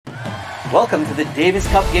Welcome to the Davis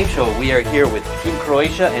Cup Game Show. We are here with Team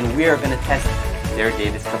Croatia and we are going to test their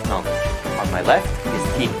Davis Cup knowledge. On my left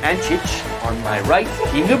is Team Ancic, on my right,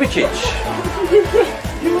 Team Ljubicic.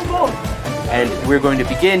 And we're going to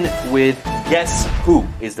begin with Guess Who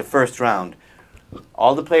is the first round.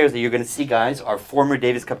 All the players that you're going to see, guys, are former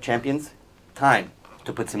Davis Cup champions. Time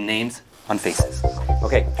to put some names on faces.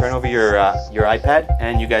 Okay, turn over your iPad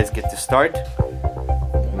and you guys get to start.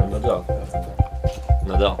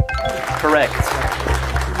 Nadal. Correct.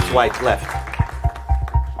 Swipe left.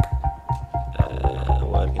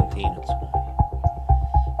 Argentina.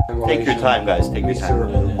 Take your time, guys. Take your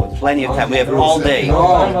time. Plenty of time. We have all day. Del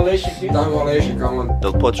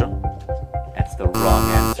Potro. That's the wrong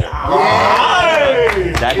answer.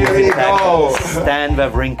 That is in fact Stan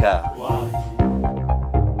Wawrinka.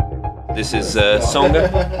 This is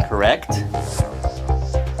Songa. Correct.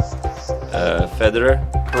 Federer.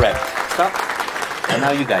 Correct. Stop. And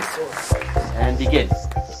now you guys. And begin.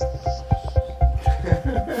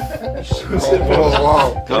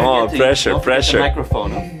 Come on, pressure, The pressure.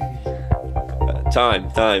 microphone. Time.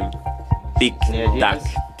 Tick, tack,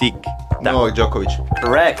 tick, tack. Novak Djokovic.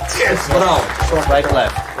 Correct. Yes, bravo. Swipe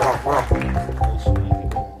left.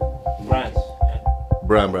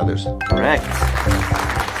 Bryan Brothers. Correct.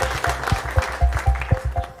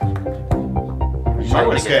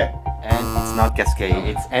 And it's not Gasquet,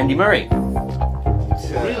 it's Andy Murray.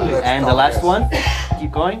 And the last one,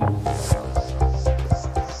 keep going.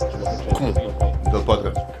 Del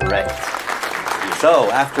Potro. Correct.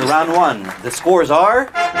 So, after round one, the scores are...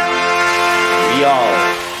 We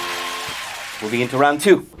all. Moving into round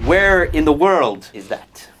two. Where in the world is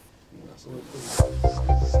that?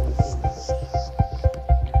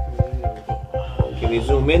 Can we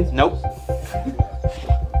zoom in? Nope.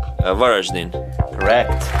 Varaždin.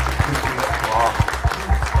 Correct.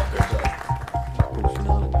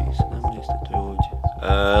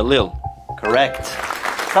 Lille. Correct.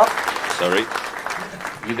 Stop. Sorry.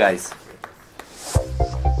 You guys.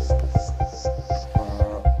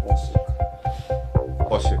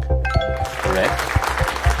 Osijek. Correct.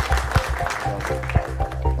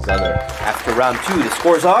 Zadar. After round two, the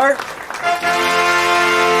scores are...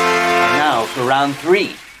 And now for round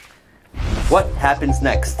three. What happens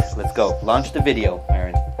next? Let's go. Launch the video,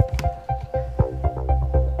 Aaron.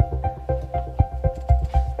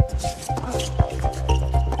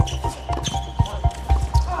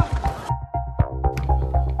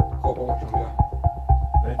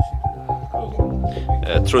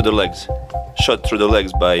 Through the legs. Shot through the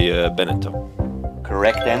legs by Benetton.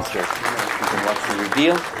 Correct answer. You can watch the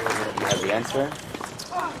reveal. You have the answer.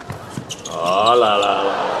 Oh la la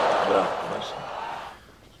la.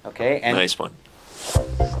 Bravo. Okay, and Nice one.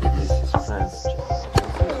 this is France.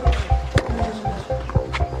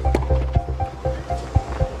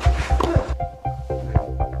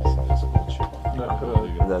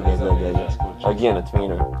 Again, a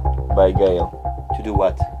winner by Gale. To do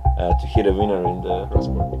what? To hit a winner in the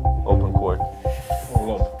open court.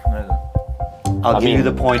 I'll give you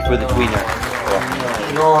the point for the tweener.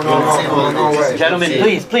 No way. Gentlemen,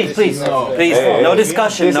 please. Please, Hey, no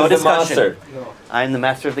discussion, this no is the discussion. master. I'm the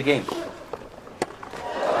master of the game.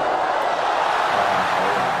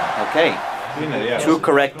 Okay. Two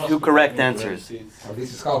correct answers.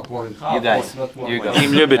 This is half point. You guys, here you go.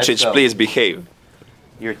 Team Let's Ljubicic, go. please behave.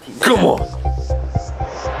 Your team. Come on.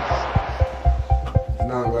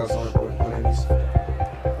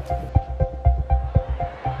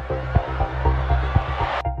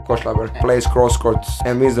 Košlaber plays cross court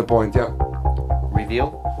and wins the point, yeah. Reveal.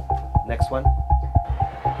 Next one.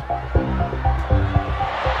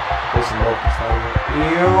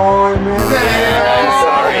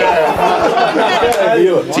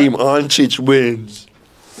 Team Ancic wins.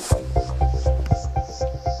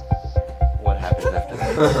 What happens after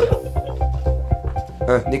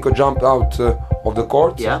that? Nico jumped out of the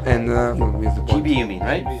court Yeah. and wins the point. GB you mean,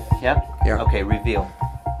 right? Yeah? Yeah. Okay, reveal.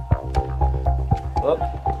 Up.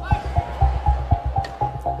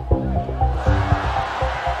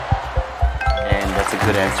 And that's a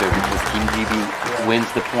good answer because Team GB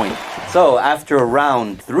wins the point. So after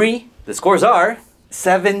round three, the scores are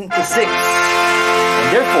 7-6.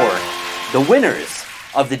 And therefore, the winners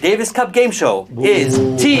of the Davis Cup Game Show is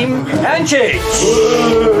Team Ancic.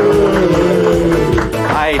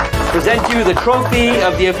 I present you the trophy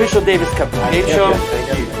of the official Davis Cup Game Show.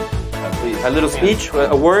 A little speech,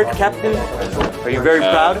 a word, Captain. Are you very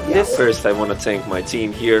proud of this? First, I want to thank my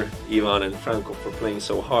team here, Ivan and Franco, for playing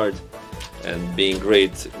so hard and being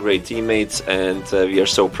great teammates. And we are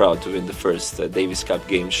so proud to win the first Davis Cup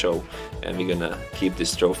Game Show and we're gonna keep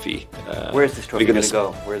this trophy. Where's this trophy gonna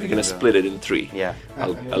go? We're gonna split it in 3. Yeah.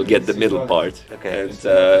 I'll get the middle part, Okay. and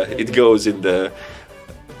it goes in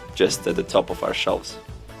just at the top of our shelves.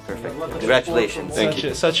 Perfect. Congratulations. Thank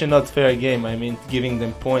you. Such a not fair game. I mean, giving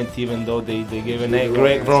them point even though they gave a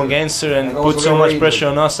great wrong answer and put so much pressure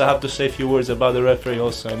on us. I have to say a few words about the referee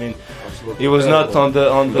also. I mean, he was not on the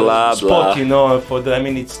Blah, spot, blah. you know. I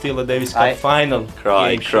mean, it's still a Davis Cup final.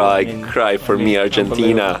 Cry, game show. I mean, cry for me,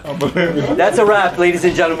 Argentina. unbelievable. That's a wrap, ladies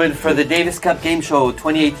and gentlemen, for the Davis Cup Game Show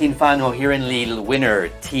 2018 final here in Lille. Winner,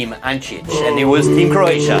 Team Ancic, and it was Team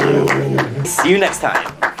Croatia. See you next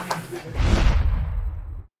time.